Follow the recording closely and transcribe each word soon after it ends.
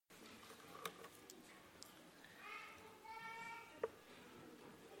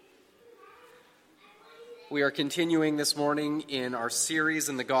We are continuing this morning in our series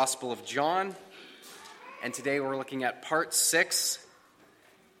in the Gospel of John, and today we're looking at part 6,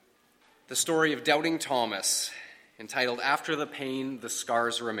 the story of doubting Thomas, entitled After the Pain, the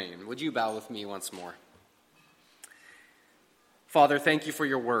Scars Remain. Would you bow with me once more? Father, thank you for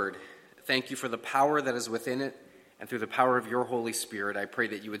your word. Thank you for the power that is within it, and through the power of your Holy Spirit, I pray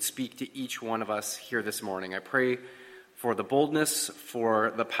that you would speak to each one of us here this morning. I pray for the boldness,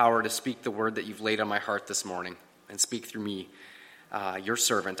 for the power to speak the word that you've laid on my heart this morning, and speak through me, your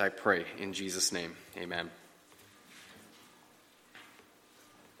servant, I pray, in Jesus' name. Amen.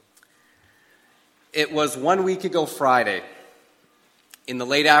 It was 1 week ago Friday, in the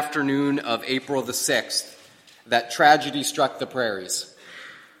late afternoon of April the 6th, that tragedy struck the prairies.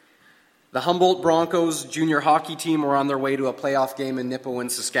 The Humboldt Broncos junior hockey team were on their way to a playoff game in Nipawin,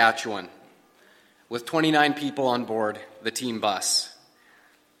 Saskatchewan, with 29 people on board the team bus.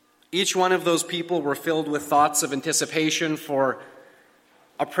 Each one of those people were filled with thoughts of anticipation for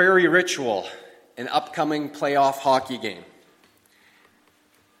a prairie ritual, an upcoming playoff hockey game.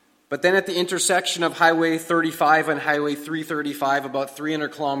 But then at the intersection of Highway 35 and Highway 335, about 300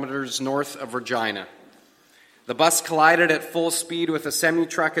 kilometers north of Regina, the bus collided at full speed with a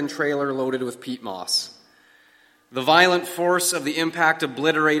semi-truck and trailer loaded with peat moss. The violent force of the impact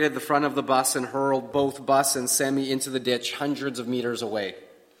obliterated the front of the bus and hurled both bus and semi into the ditch hundreds of meters away.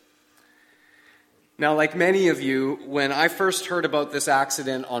 Now, like many of you, when I first heard about this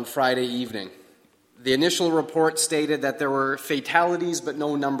accident on Friday evening, the initial report stated that there were fatalities but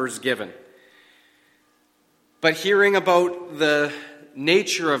no numbers given. But hearing about the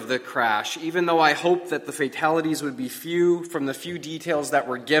nature of the crash, even though I hoped that the fatalities would be few from the few details that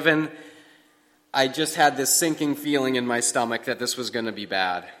were given, I just had this sinking feeling in my stomach that this was going to be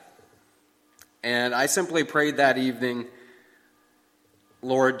bad. And I simply prayed that evening,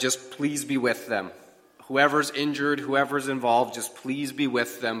 Lord, just please be with them. Whoever's injured, whoever's involved, just please be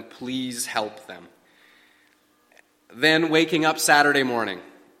with them. Please help them. Then waking up Saturday morning,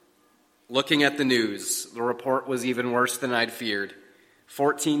 looking at the news, the report was even worse than I'd feared.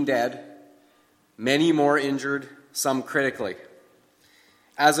 14 dead, many more injured, some critically.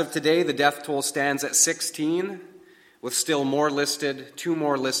 As of today, the death toll stands at 16, with still two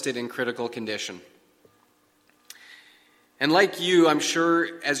more listed in critical condition. And like you, I'm sure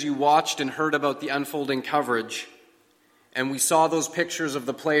as you watched and heard about the unfolding coverage, and we saw those pictures of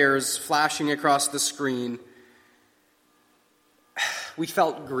the players flashing across the screen, we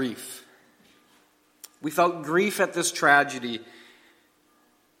felt grief. We felt grief at this tragedy,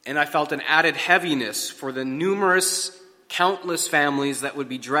 and I felt an added heaviness for the countless families that would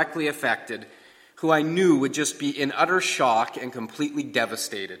be directly affected, who I knew would just be in utter shock and completely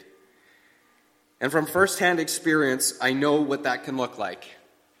devastated. And from firsthand experience, I know what that can look like.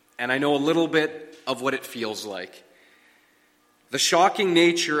 And I know a little bit of what it feels like. The shocking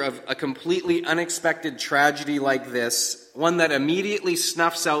nature of a completely unexpected tragedy like this, one that immediately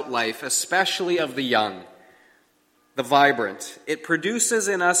snuffs out life, especially of the young, the vibrant, it produces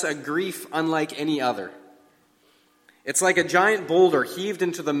in us a grief unlike any other. It's like a giant boulder heaved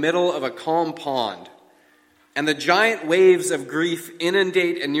into the middle of a calm pond, and the giant waves of grief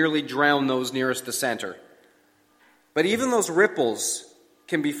inundate and nearly drown those nearest the center. But even those ripples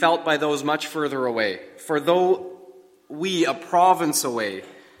can be felt by those much further away. For though we, a province away,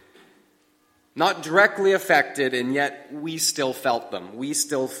 not directly affected, and yet we still felt them. We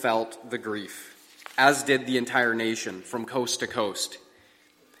still felt the grief, as did the entire nation from coast to coast.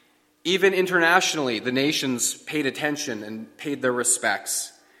 Even internationally, the nations paid attention and paid their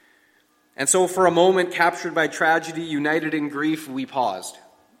respects. And so for a moment, captured by tragedy, united in grief, we paused.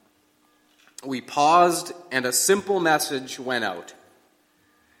 We paused, and a simple message went out.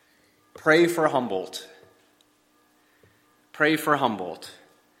 Pray for Humboldt. Pray for Humboldt.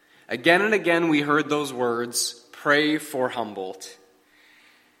 Again and again we heard those words, pray for Humboldt.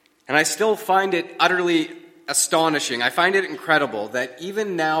 And I still find it utterly astonishing. I find it incredible that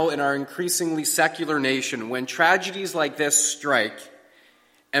even now in our increasingly secular nation, when tragedies like this strike,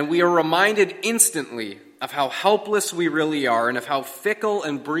 and we are reminded instantly of how helpless we really are and of how fickle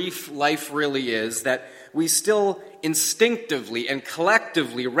and brief life really is, that we still instinctively and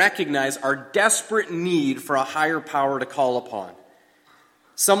collectively recognize our desperate need for a higher power to call upon.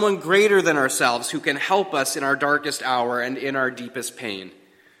 Someone greater than ourselves who can help us in our darkest hour and in our deepest pain.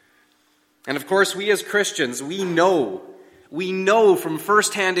 And of course, we as Christians, we know from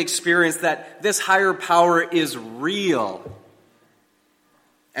firsthand experience that this higher power is real.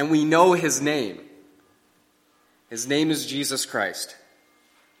 And we know his name. His name is Jesus Christ.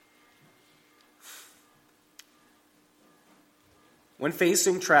 When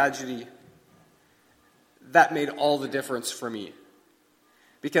facing tragedy, that made all the difference for me.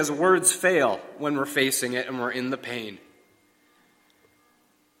 Because words fail when we're facing it and we're in the pain.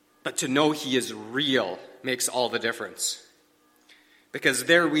 But to know he is real makes all the difference. Because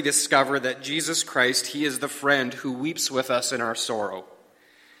there we discover that Jesus Christ, he is the friend who weeps with us in our sorrow.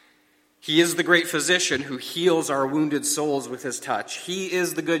 He is the great physician who heals our wounded souls with his touch. He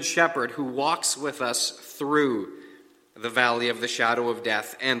is the good shepherd who walks with us through the valley of the shadow of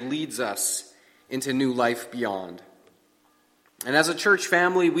death and leads us into new life beyond. And as a church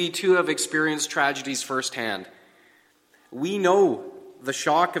family, we too have experienced tragedies firsthand. We know the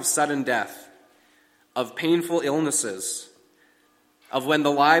shock of sudden death, of painful illnesses, of when the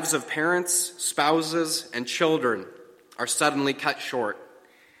lives of parents, spouses, and children are suddenly cut short.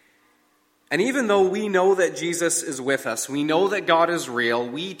 And even though we know that Jesus is with us, we know that God is real,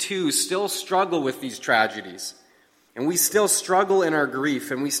 we too still struggle with these tragedies. And we still struggle in our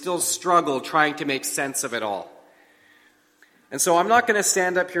grief, and we still struggle trying to make sense of it all. And so I'm not going to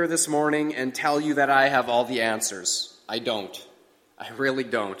stand up here this morning and tell you that I have all the answers. I don't. I really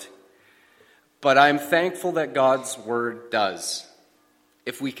don't. But I'm thankful that God's word does,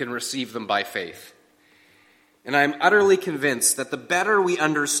 if we can receive them by faith. And I'm utterly convinced that the better we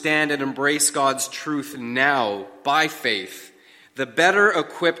understand and embrace God's truth now by faith, the better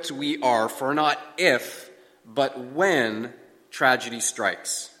equipped we are for not if, but when tragedy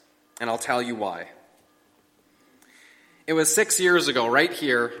strikes. And I'll tell you why. It was 6 years ago, right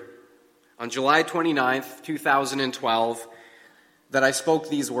here, on July 29th, 2012, that I spoke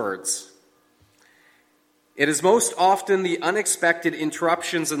these words. It is most often the unexpected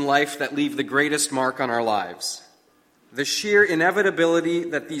interruptions in life that leave the greatest mark on our lives. The sheer inevitability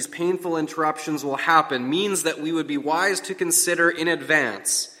that these painful interruptions will happen means that we would be wise to consider in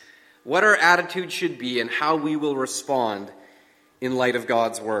advance what our attitude should be and how we will respond in light of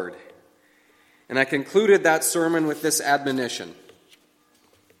God's word. And I concluded that sermon with this admonition.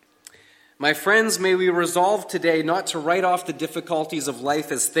 My friends, may we resolve today not to write off the difficulties of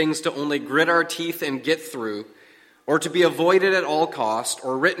life as things to only grit our teeth and get through, or to be avoided at all cost,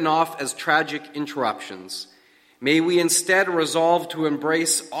 or written off as tragic interruptions. May we instead resolve to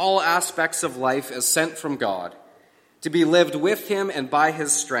embrace all aspects of life as sent from God, to be lived with him and by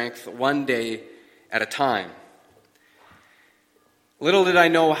his strength one day at a time. Little did I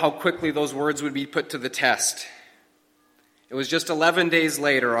know how quickly those words would be put to the test. It was just 11 days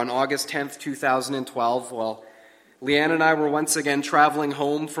later, on August 10th, 2012, while Leanne and I were once again traveling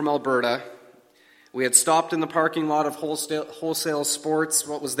home from Alberta. We had stopped in the parking lot of Wholesale Sports,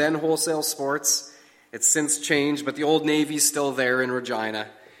 what was then Wholesale Sports. It's since changed, but the Old Navy's still there in Regina.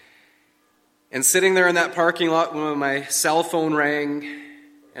 And sitting there in that parking lot when my cell phone rang,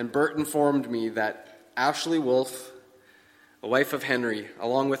 and Bert informed me that Ashley Wolf, the wife of Henry,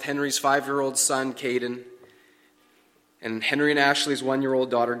 along with Henry's 5-year-old son, Caden, and Henry and Ashley's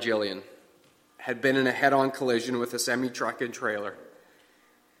 1-year-old daughter, Jillian, had been in a head-on collision with a semi-truck and trailer,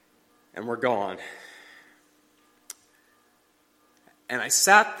 and were gone. And I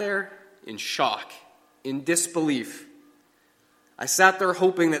sat there in shock, in disbelief. I sat there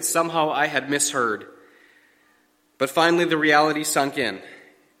hoping that somehow I had misheard. But finally the reality sunk in,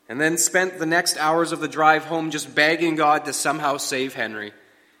 and then spent the next hours of the drive home just begging God to somehow save Henry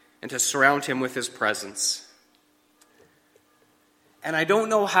and to surround him with his presence. And I don't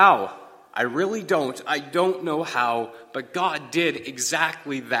know how. I really don't. I don't know how, but God did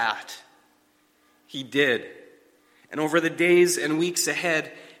exactly that. He did. And over the days and weeks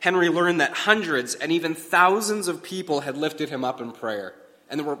ahead, Henry learned that hundreds and even thousands of people had lifted him up in prayer,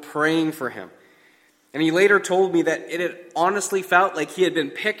 and they were praying for him. And he later told me that it had honestly felt like he had been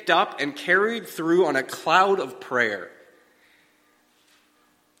picked up and carried through on a cloud of prayer.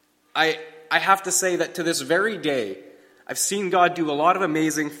 I have to say that to this very day, I've seen God do a lot of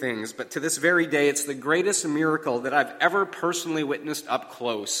amazing things, but to this very day, it's the greatest miracle that I've ever personally witnessed up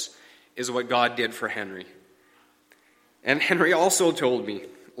close is what God did for Henry. And Henry also told me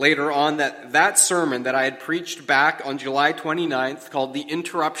later on that sermon that I had preached back on July 29th, called The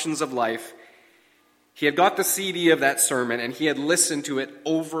Interruptions of Life, he had got the CD of that sermon and he had listened to it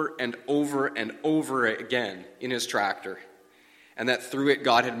over and over and over again in his tractor, and that through it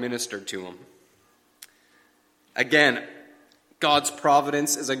God had ministered to him. Again, God's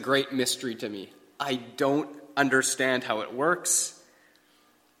providence is a great mystery to me. I don't understand how it works,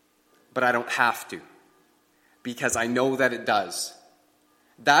 but I don't have to, because I know that it does.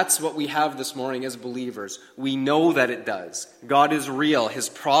 That's what we have this morning as believers. We know that it does. God is real. His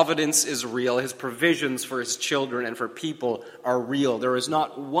providence is real. His provisions for his children and for people are real. There is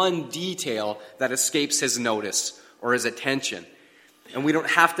not one detail that escapes his notice or his attention. And we don't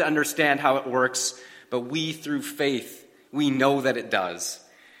have to understand how it works, but we, through faith, we know that it does.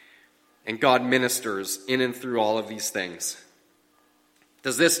 And God ministers in and through all of these things.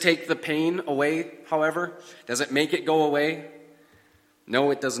 Does this take the pain away, however? Does it make it go away?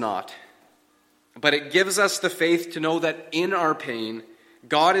 No, it does not. But it gives us the faith to know that in our pain,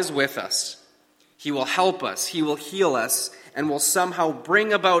 God is with us. He will help us, He will heal us, and will somehow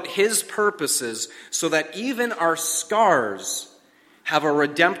bring about His purposes so that even our scars have a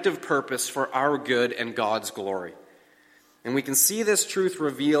redemptive purpose for our good and God's glory. And we can see this truth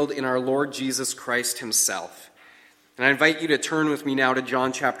revealed in our Lord Jesus Christ Himself. And I invite you to turn with me now to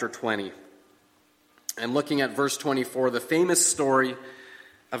John chapter 20. I'm looking at verse 24, the famous story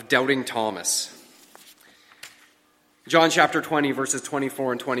of doubting Thomas. John chapter 20, verses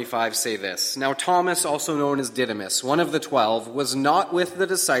 24 and 25 say this. Now Thomas, also known as Didymus, one of the 12, was not with the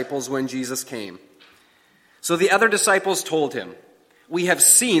disciples when Jesus came. So the other disciples told him, "We have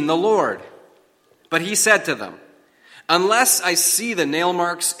seen the Lord." But he said to them, "Unless I see the nail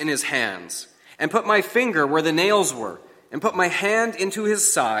marks in his hands, and put my finger where the nails were, and put my hand into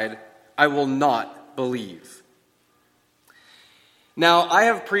his side, I will not believe." Now, I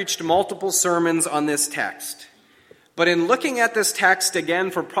have preached multiple sermons on this text, but in looking at this text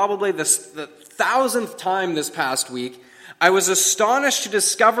again for probably the 1,000th time this past week, I was astonished to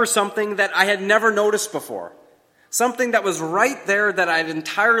discover something that I had never noticed before. Something that was right there that I'd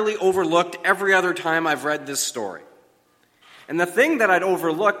entirely overlooked every other time I've read this story. And the thing that I'd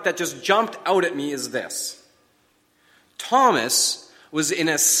overlooked that just jumped out at me is this. Thomas was in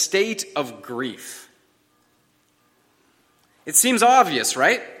a state of grief. It seems obvious,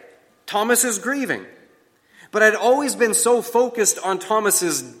 right? Thomas is grieving. But I'd always been so focused on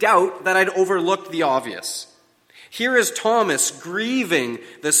Thomas's doubt that I'd overlooked the obvious. Here is Thomas grieving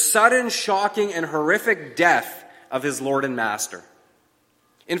the sudden, shocking, and horrific death of his Lord and Master.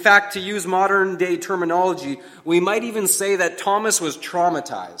 In fact, to use modern-day terminology, we might even say that Thomas was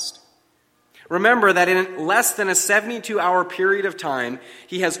traumatized. Remember that in less than a 72-hour period of time,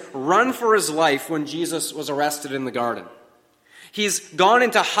 he has run for his life when Jesus was arrested in the garden. He's gone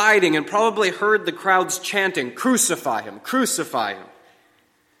into hiding and probably heard the crowds chanting, "Crucify him, crucify him."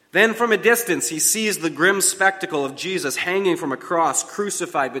 Then from a distance, he sees the grim spectacle of Jesus hanging from a cross,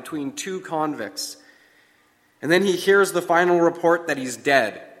 crucified between two convicts. And then he hears the final report that he's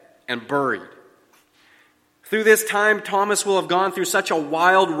dead and buried. Through this time, Thomas will have gone through such a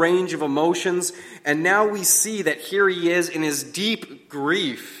wild range of emotions, and now we see that here he is in his deep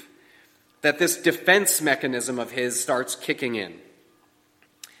grief, that this defense mechanism of his starts kicking in.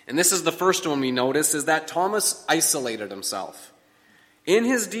 And this is the first one we notice, is that Thomas isolated himself. In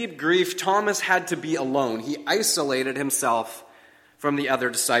his deep grief, Thomas had to be alone. He isolated himself from the other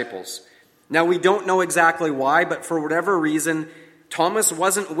disciples. Now, we don't know exactly why, but for whatever reason, Thomas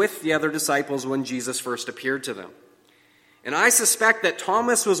wasn't with the other disciples when Jesus first appeared to them. And I suspect that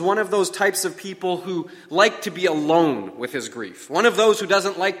Thomas was one of those types of people who like to be alone with his grief. One of those who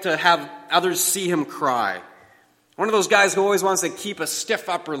doesn't like to have others see him cry. One of those guys who always wants to keep a stiff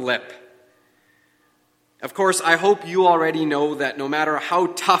upper lip. Of course, I hope you already know that no matter how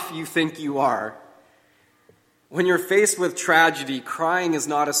tough you think you are, when you're faced with tragedy, crying is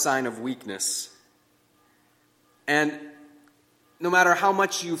not a sign of weakness. And no matter how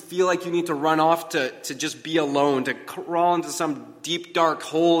much you feel like you need to run off to just be alone, to crawl into some deep, dark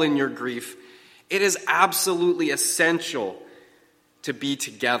hole in your grief, it is absolutely essential to be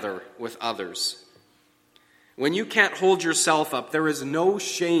together with others. When you can't hold yourself up, there is no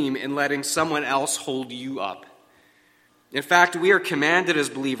shame in letting someone else hold you up. In fact, we are commanded as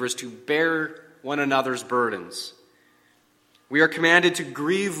believers to bear one another's burdens. We are commanded to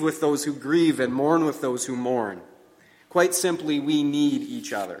grieve with those who grieve and mourn with those who mourn. Quite simply, we need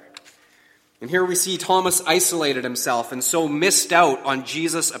each other. And here we see Thomas isolated himself and so missed out on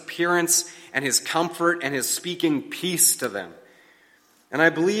Jesus' appearance and his comfort and his speaking peace to them. And I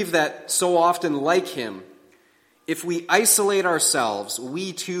believe that so often, like him, if we isolate ourselves,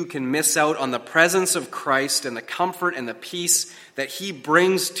 we too can miss out on the presence of Christ and the comfort and the peace that he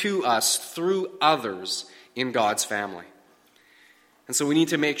brings to us through others in God's family. And so we need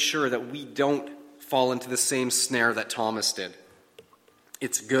to make sure that we don't fall into the same snare that Thomas did.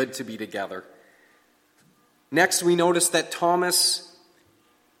 It's good to be together. Next, we notice that Thomas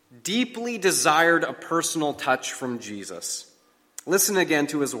deeply desired a personal touch from Jesus. Listen again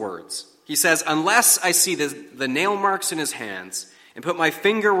to his words. He says, "Unless I see the nail marks in his hands, and put my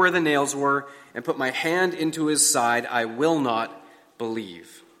finger where the nails were, and put my hand into his side, I will not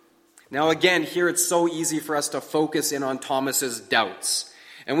believe." Now again, here it's so easy for us to focus in on Thomas's doubts.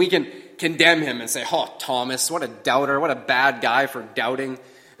 And we can condemn him and say, "Oh, Thomas, what a doubter, what a bad guy for doubting."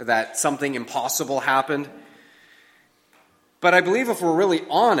 that something impossible happened. But I believe if we're really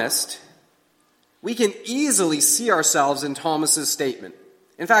honest, we can easily see ourselves in Thomas's statement.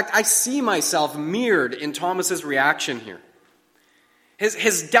 In fact, I see myself mirrored in Thomas's reaction here.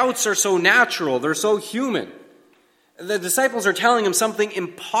 His doubts are so natural, they're so human. The disciples are telling him something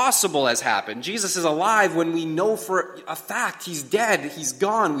impossible has happened. Jesus is alive when we know for a fact he's dead, he's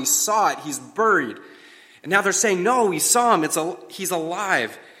gone, we saw it, he's buried. And now they're saying, no, we saw him, he's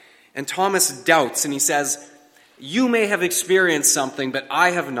alive. And Thomas doubts, and he says, you may have experienced something, but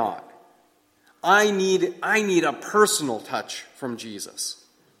I have not. I need a personal touch from Jesus.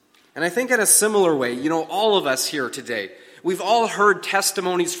 And I think in a similar way, all of us here today, we've all heard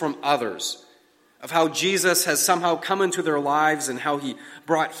testimonies from others of how Jesus has somehow come into their lives and how he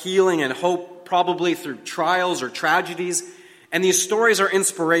brought healing and hope, probably through trials or tragedies. And these stories are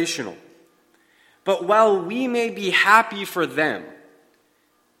inspirational. But while we may be happy for them,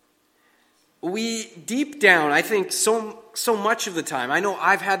 we deep down, I think so much of the time, I know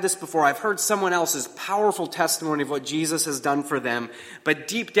I've had this before, I've heard someone else's powerful testimony of what Jesus has done for them, but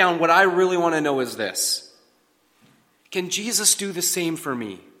deep down what I really want to know is this: can Jesus do the same for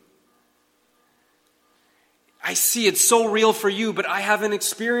me? I see it's so real for you, but I haven't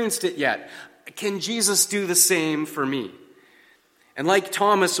experienced it yet. Can Jesus do the same for me? And like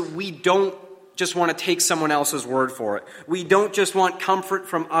Thomas, we don't just want to take someone else's word for it. We don't just want comfort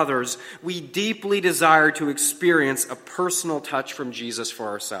from others. We deeply desire to experience a personal touch from Jesus for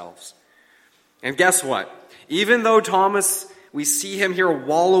ourselves. And guess what? Even though Thomas, we see him here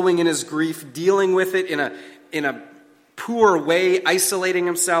wallowing in his grief, dealing with it in a poor way, isolating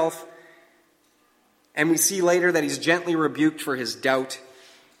himself, and we see later that he's gently rebuked for his doubt,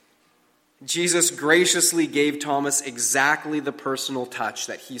 Jesus graciously gave Thomas exactly the personal touch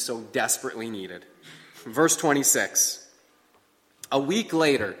that he so desperately needed. Verse 26. A week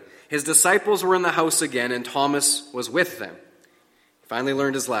later, his disciples were in the house again, and Thomas was with them. He finally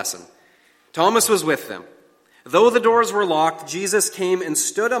learned his lesson. Thomas was with them. Though the doors were locked, Jesus came and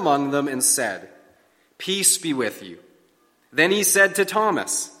stood among them and said, "Peace be with you." Then he said to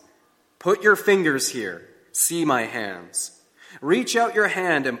Thomas, "Put your fingers here. See my hands. Reach out your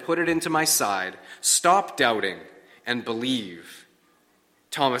hand and put it into my side. Stop doubting and believe."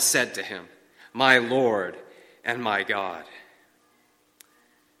 Thomas said to him, "My Lord and my God."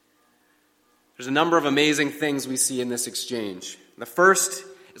 There's a number of amazing things we see in this exchange. The first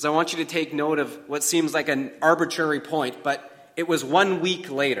is I want you to take note of what seems like an arbitrary point, but it was 1 week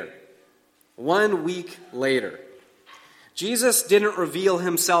later. 1 week later. Jesus didn't reveal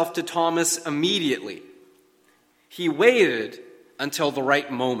himself to Thomas immediately. He waited until the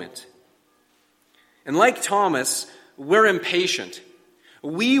right moment. And like Thomas, we're impatient.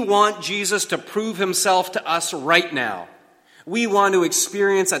 We want Jesus to prove himself to us right now. We want to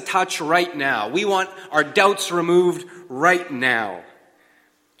experience a touch right now. We want our doubts removed right now.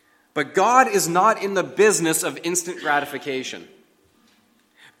 But God is not in the business of instant gratification.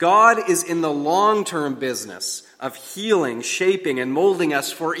 God is in the long-term business of healing, shaping, and molding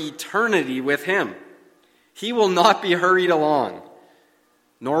us for eternity with him. He will not be hurried along,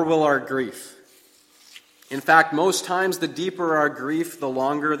 nor will our grief. In fact, most times the deeper our grief, the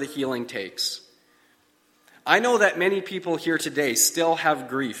longer the healing takes. I know that many people here today still have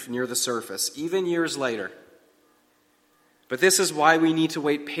grief near the surface, even years later. But this is why we need to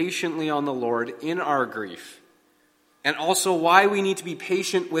wait patiently on the Lord in our grief, and also why we need to be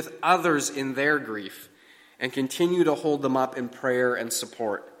patient with others in their grief and continue to hold them up in prayer and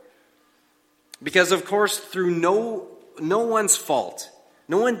support. Because, of course, through no one's fault,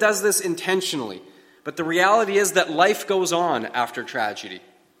 no one does this intentionally, but the reality is that life goes on after tragedy.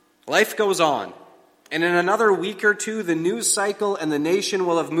 Life goes on. And in another week or two, the news cycle and the nation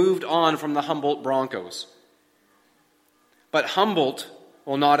will have moved on from the Humboldt Broncos. But Humboldt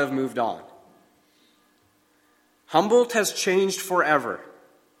will not have moved on. Humboldt has changed forever.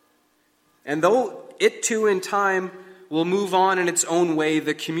 And though it too in time will move on in its own way,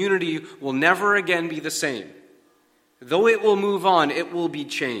 the community will never again be the same. Though it will move on, it will be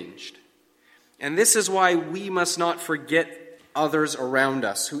changed. And this is why we must not forget others around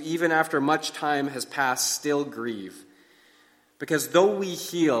us who, even after much time has passed, still grieve. Because though we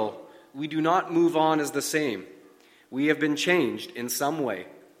heal, we do not move on as the same. We have been changed in some way.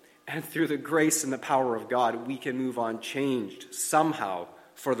 And through the grace and the power of God, we can move on changed somehow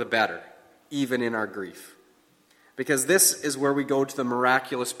for the better, even in our grief. Because this is where we go to the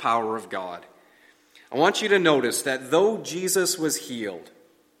miraculous power of God. I want you to notice that though Jesus was healed,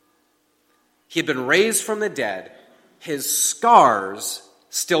 he had been raised from the dead, his scars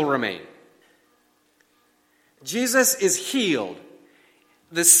still remain. Jesus is healed,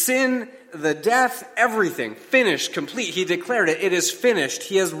 The sin, the death, everything, finished, complete. He declared it. It is finished.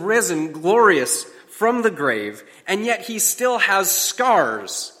 He has risen glorious from the grave, and yet he still has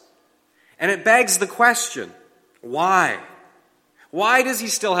scars. And it begs the question, why? Why does he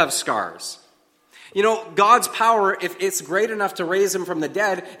still have scars? You know, God's power, if it's great enough to raise him from the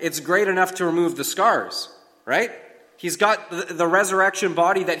dead, it's great enough to remove the scars, right? He's got the resurrection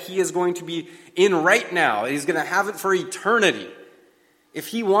body that he is going to be in right now. He's going to have it for eternity. If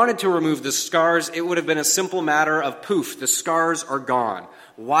he wanted to remove the scars, it would have been a simple matter of poof, the scars are gone.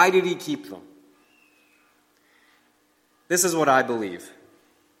 Why did he keep them? This is what I believe.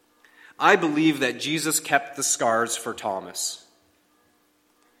 I believe that Jesus kept the scars for Thomas.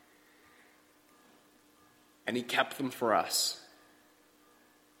 And he kept them for us.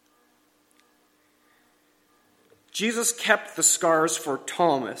 Jesus kept the scars for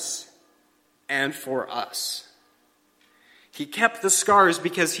Thomas and for us. He kept the scars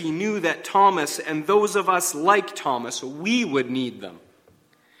because he knew that Thomas and those of us like Thomas, we would need them.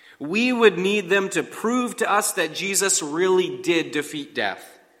 We would need them to prove to us that Jesus really did defeat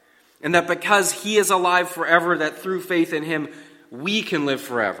death. And that because he is alive forever, that through faith in him, we can live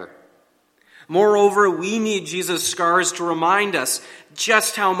forever. Moreover, we need Jesus' scars to remind us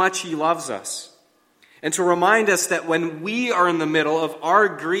just how much he loves us. And to remind us that when we are in the middle of our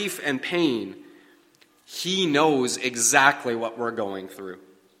grief and pain, he knows exactly what we're going through.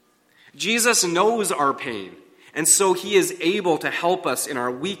 Jesus knows our pain, and so he is able to help us in our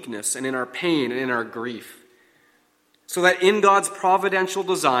weakness and in our pain and in our grief. So that in God's providential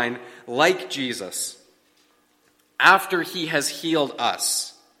design, like Jesus, after he has healed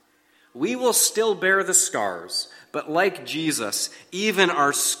us, we will still bear the scars, but like Jesus, even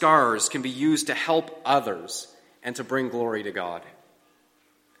our scars can be used to help others and to bring glory to God.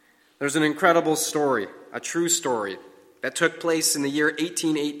 There's an incredible story, a true story, that took place in the year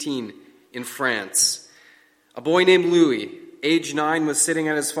 1818 in France. A boy named Louis, age 9, was sitting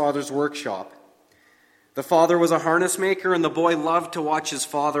at his father's workshop. The father was a harness maker, and the boy loved to watch his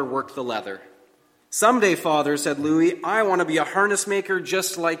father work the leather. "Someday, father," said Louis, "I want to be a harness maker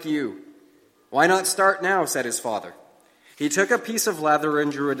just like you." "Why not start now?" said his father. He took a piece of leather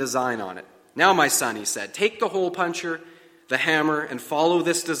and drew a design on it. "Now, my son," he said, "take the hole puncher, the hammer, and follow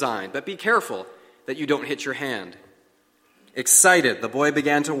this design, but be careful that you don't hit your hand." Excited, the boy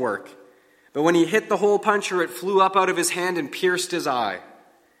began to work. But when he hit the hole puncher, it flew up out of his hand and pierced his eye.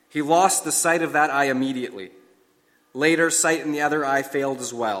 He lost the sight of that eye immediately. Later, sight in the other eye failed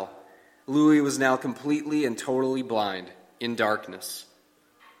as well. Louis was now completely and totally blind, in darkness.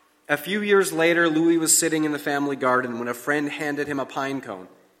 A few years later, Louis was sitting in the family garden when a friend handed him a pine cone.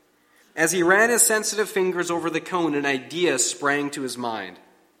 As he ran his sensitive fingers over the cone, an idea sprang to his mind.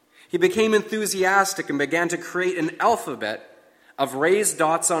 He became enthusiastic and began to create an alphabet of raised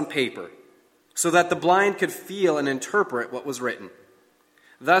dots on paper so that the blind could feel and interpret what was written.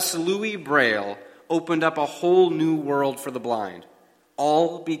 Thus, Louis Braille opened up a whole new world for the blind,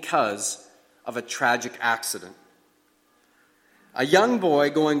 all because of a tragic accident. A young boy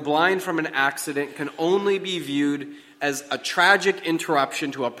going blind from an accident can only be viewed as a tragic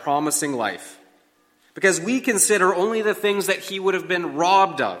interruption to a promising life, because we consider only the things that he would have been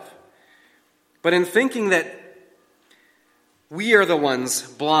robbed of. But in thinking that we are the ones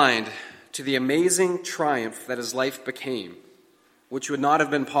blind to the amazing triumph that his life became, which would not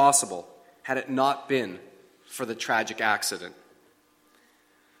have been possible had it not been for the tragic accident.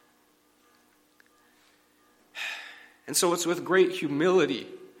 And so it's with great humility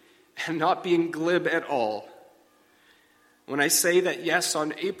and not being glib at all when I say that, yes,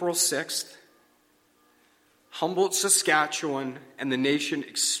 on April 6th, Humboldt, Saskatchewan, and the nation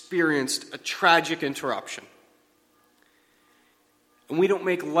experienced a tragic interruption. And we don't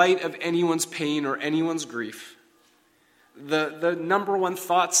make light of anyone's pain or anyone's grief. The number one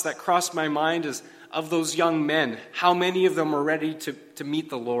thoughts that crossed my mind is of those young men. How many of them were ready to meet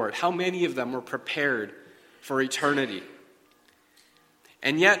the Lord? How many of them were prepared for eternity?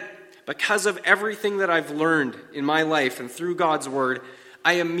 And yet, because of everything that I've learned in my life and through God's word,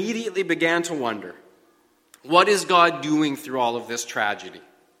 I immediately began to wonder, what is God doing through all of this tragedy?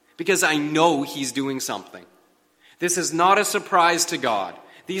 Because I know he's doing something. This is not a surprise to God.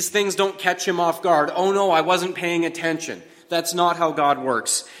 These things don't catch him off guard. Oh no, I wasn't paying attention. That's not how God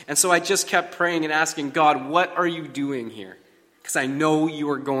works. And so I just kept praying and asking God, what are you doing here? Because I know you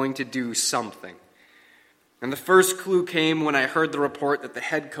are going to do something. And the first clue came when I heard the report that the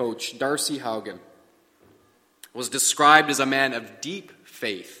head coach, Darcy Haugen, was described as a man of deep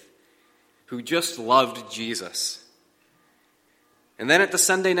faith who just loved Jesus. And then at the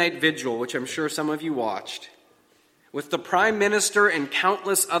Sunday night vigil, which I'm sure some of you watched, with the Prime Minister and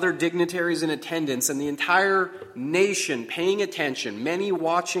countless other dignitaries in attendance and the entire nation paying attention, many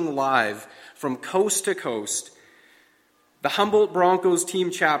watching live from coast to coast, the Humboldt Broncos team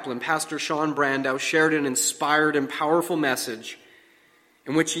chaplain, Pastor Sean Brandow, shared an inspired and powerful message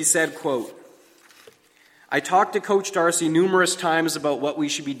in which he said, quote, "I talked to Coach Darcy numerous times about what we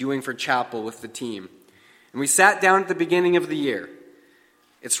should be doing for chapel with the team. And we sat down at the beginning of the year.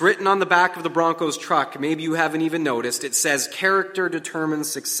 It's written on the back of the Broncos truck. Maybe you haven't even noticed. It says, 'Character determines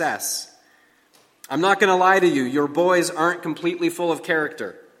success.' I'm not going to lie to you. Your boys aren't completely full of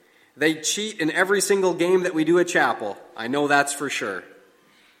character. They cheat in every single game that we do at chapel. I know that's for sure.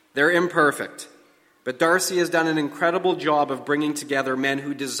 They're imperfect. But Darcy has done an incredible job of bringing together men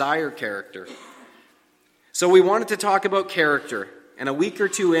who desire character. So we wanted to talk about character. And a week or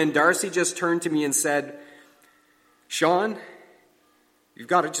two in, Darcy just turned to me and said, 'Sean, you've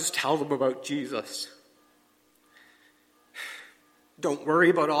got to just tell them about Jesus. Don't worry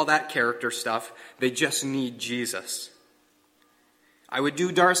about all that character stuff. They just need Jesus.' I would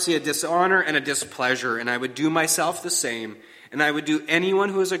do Darcy a dishonor and a displeasure, and I would do myself the same, and I would do anyone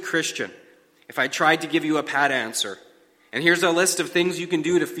who is a Christian if I tried to give you a pat answer. And here's a list of things you can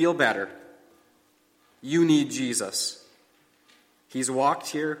do to feel better. You need Jesus. He's walked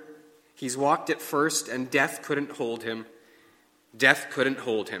here. He's walked it first, and death couldn't hold him. Death couldn't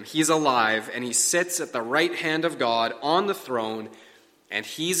hold him. He's alive, and he sits at the right hand of God on the throne, and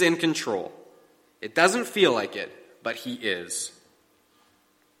he's in control. It doesn't feel like it, but he is.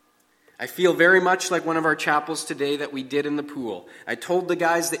 I feel very much like one of our chapels today that we did in the pool. I told the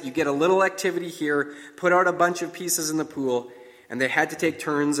guys that you get a little activity here, put out a bunch of pieces in the pool, and they had to take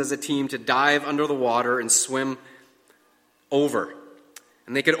turns as a team to dive under the water and swim over.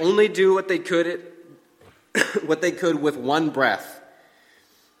 And they could only do what they could with one breath.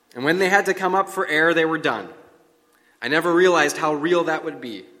 And when they had to come up for air, they were done. I never realized how real that would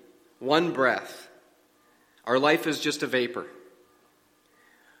be. One breath. Our life is just a vapor.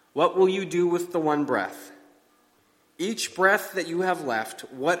 What will you do with the one breath? Each breath that you have left,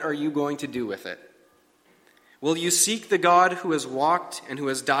 what are you going to do with it? Will you seek the God who has walked and who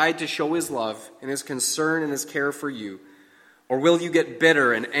has died to show his love and his concern and his care for you? Or will you get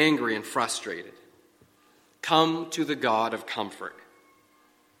bitter and angry and frustrated? Come to the God of comfort.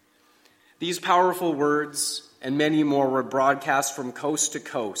 These powerful words and many more were broadcast from coast to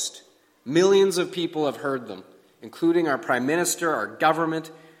coast. Millions of people have heard them, including our Prime Minister, our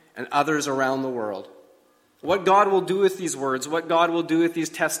government, and others around the world. What God will do with these words, what God will do with these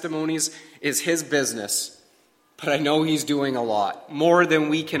testimonies is his business. But I know he's doing a lot, more than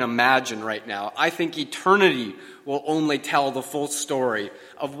we can imagine right now. I think eternity will only tell the full story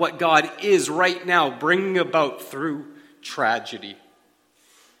of what God is right now bringing about through tragedy.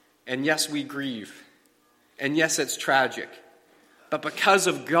 And yes, we grieve. And yes, it's tragic. But because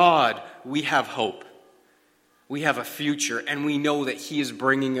of God, we have hope. We have a future, and we know that he is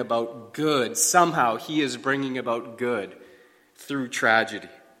bringing about good. Somehow, he is bringing about good through tragedy.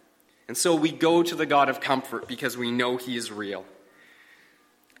 And so we go to the God of comfort because we know he is real.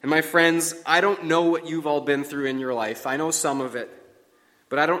 And my friends, I don't know what you've all been through in your life. I know some of it,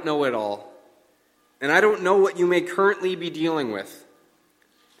 but I don't know it all. And I don't know what you may currently be dealing with.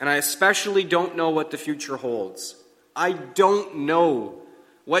 And I especially don't know what the future holds. I don't know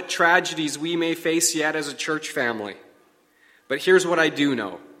what tragedies we may face yet as a church family. But here's what I do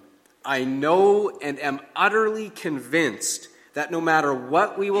know. I know and am utterly convinced that no matter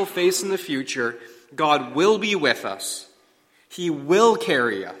what we will face in the future, God will be with us. He will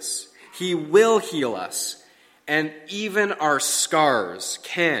carry us. He will heal us. And even our scars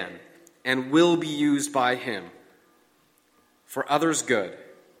can and will be used by him for others' good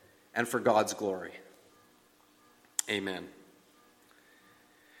and for God's glory. Amen.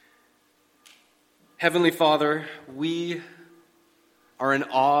 Heavenly Father, we are in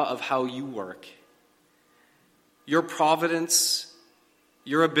awe of how you work. Your providence,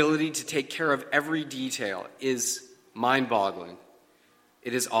 your ability to take care of every detail is mind-boggling.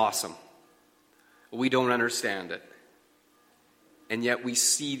 It is awesome. We don't understand it. And yet we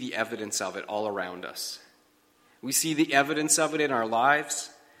see the evidence of it all around us. We see the evidence of it in our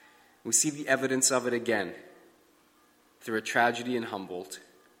lives. We see the evidence of it again through a tragedy in Humboldt.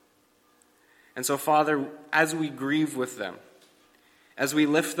 And so, Father, as we grieve with them, as we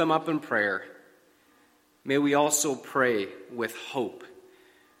lift them up in prayer, may we also pray with hope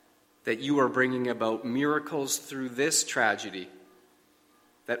that you are bringing about miracles through this tragedy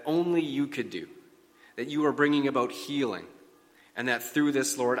that only you could do, that you are bringing about healing, and that through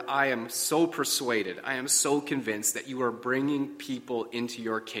this, Lord, I am so persuaded, I am so convinced that you are bringing people into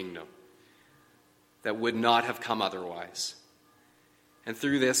your kingdom. that would not have come otherwise. And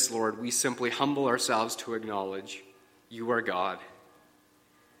through this, Lord, we simply humble ourselves to acknowledge you are God.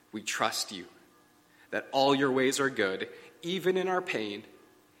 We trust you, that all your ways are good, even in our pain,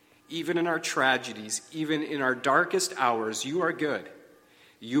 even in our tragedies, even in our darkest hours. You are good.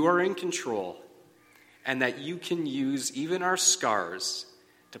 You are in control, and that you can use even our scars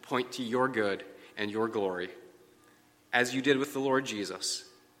to point to your good and your glory, as you did with the Lord Jesus.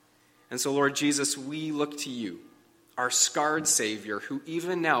 And so, Lord Jesus, we look to you, our scarred Savior, who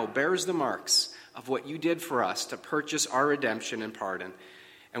even now bears the marks of what you did for us to purchase our redemption and pardon.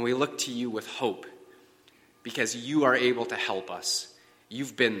 And we look to you with hope, because you are able to help us.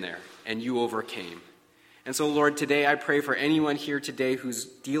 You've been there, and you overcame. And so, Lord, today I pray for anyone here today who's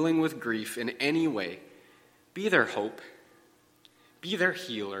dealing with grief in any way. Be their hope. Be their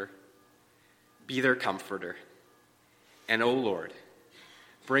healer. Be their comforter. And, oh Lord,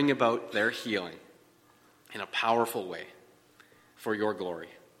 bring about their healing in a powerful way for your glory.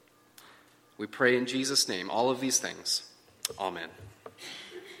 We pray in Jesus' name all of these things. Amen.